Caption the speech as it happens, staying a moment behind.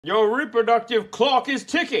Your reproductive clock is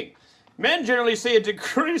ticking. Men generally see a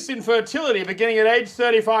decrease in fertility beginning at age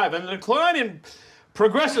 35, and the decline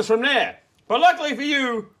progresses from there. But luckily for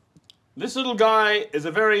you, this little guy is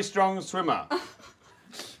a very strong swimmer.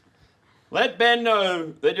 Let Ben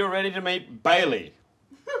know that you're ready to meet Bailey.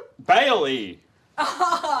 Bailey.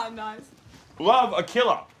 Ah, nice. Love a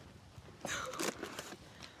killer.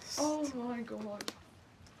 Oh my god.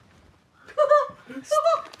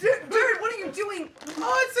 Dude, what are you doing?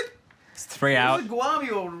 Oh, It's 3 hours. It's a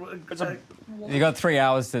guami or... You got 3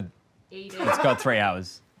 hours to... Eat It's it. got 3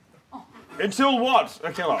 hours. Until what,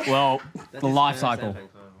 a killer? Well, the life cycle.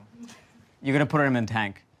 You're going to put him in a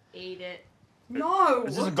tank. Eat it. No!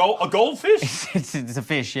 Is this a goldfish? It's a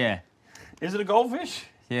fish, yeah. Is it a goldfish?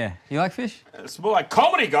 Yeah. You like fish? It's more like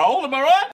comedy gold, am I right?